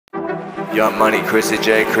Young Money, Chrissy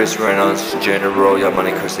J, Chris Reynolds, General. Young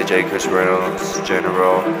Money, Chrissy J, Chris Reynolds,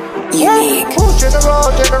 General. Unique.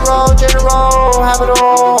 General, have it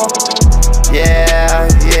all. Yeah,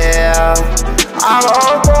 yeah. I'm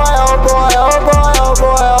oh boy.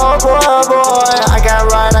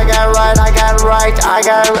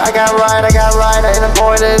 I got right. And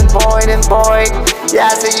point. Yeah,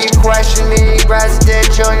 so you question me,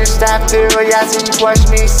 residential and your staff too. Yeah, so you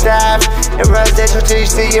question me, staff and residential till you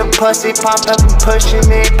see your pussy pop up and pushing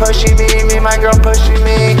me, me, my girl pushing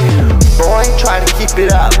me. Boy, try to keep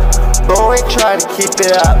it up. Boy, try to keep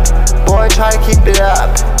it up. Boy, try to keep it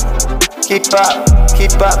up. Keep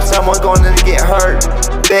up, someone gonna get hurt.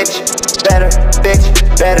 Bitch, better,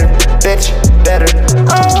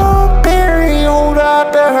 Oh, Barry, hold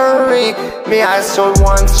up and hurry. Me, I sold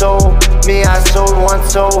one soul.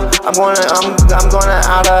 I'm gonna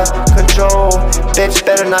out of control. Bitch,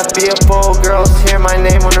 better not be a fool. Girls hear my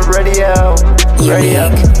name on the radio.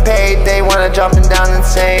 Paid, they wanna jumping down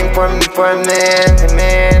insane for a man,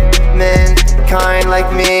 kind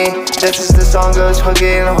like me. This is the song goes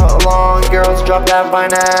hugging along. Girls drop that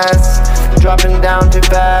fine ass, dropping down too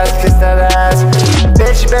fast, kiss that ass.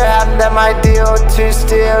 Bitch, you better have that my deal. Two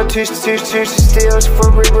steals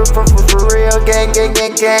for real.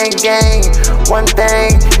 Gang. One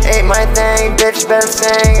thing ain't my thing. Bitch, better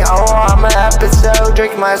sing. Oh, I'm an episode.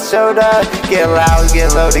 Drink my soda. Get loud,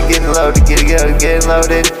 get loaded, getting loaded.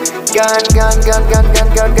 Gun.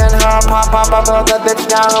 Hop that bitch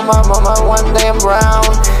down on my one damn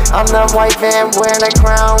round. I'm the white man wearing a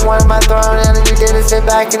crown. One of my throne, and you didn't sit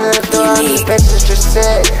back in the throne. Bitches just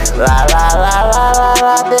sit. La,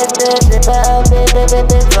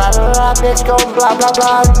 bitch, go blah, da.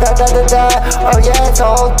 Oh yeah, it's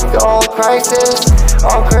all crisis,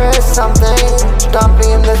 all Chris, something.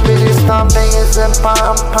 Dumping, this bitch is thumping, it's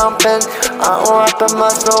pumping. Up a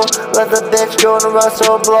muscle, let the bitch go to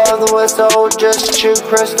rustle, blow the whistle, just shoot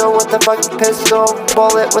crystal with the fucking pistol,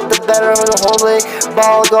 bullet with the better of the holy,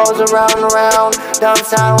 ball goes around, down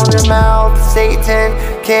south on your mouth, Satan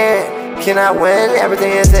cannot win,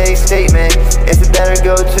 everything is a statement. It's better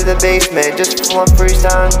go to the basement. Just one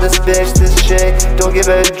freestyle this bitch, this shit. Don't give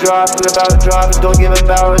a drop about a drop. Don't give a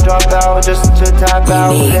bow, drop out just to tap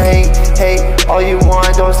out. Hey, all you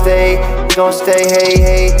want, don't stay.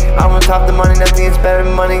 Hey, I'm on top of the money, nothing is better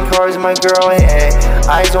than money. Cars, my girl, hey.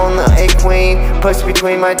 Eyes on a queen, pussy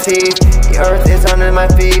between my teeth. The earth is under my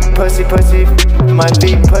feet, pussy. My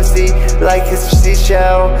feet pussy like a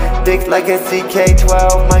seashell, dick like a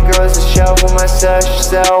CK12. My girl is a shell on myself.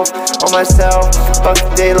 Fuck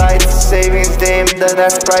the daylight savings, damn,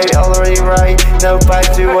 that's bright, already right. No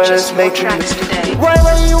fight to what is making. Why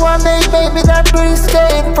you want me, baby? That booty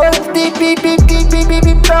stay first. Beep,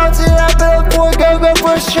 bounce it up, go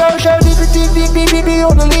for a show. Deep,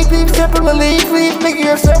 on the leaf, simple relief, making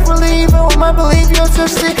yourself relief. On my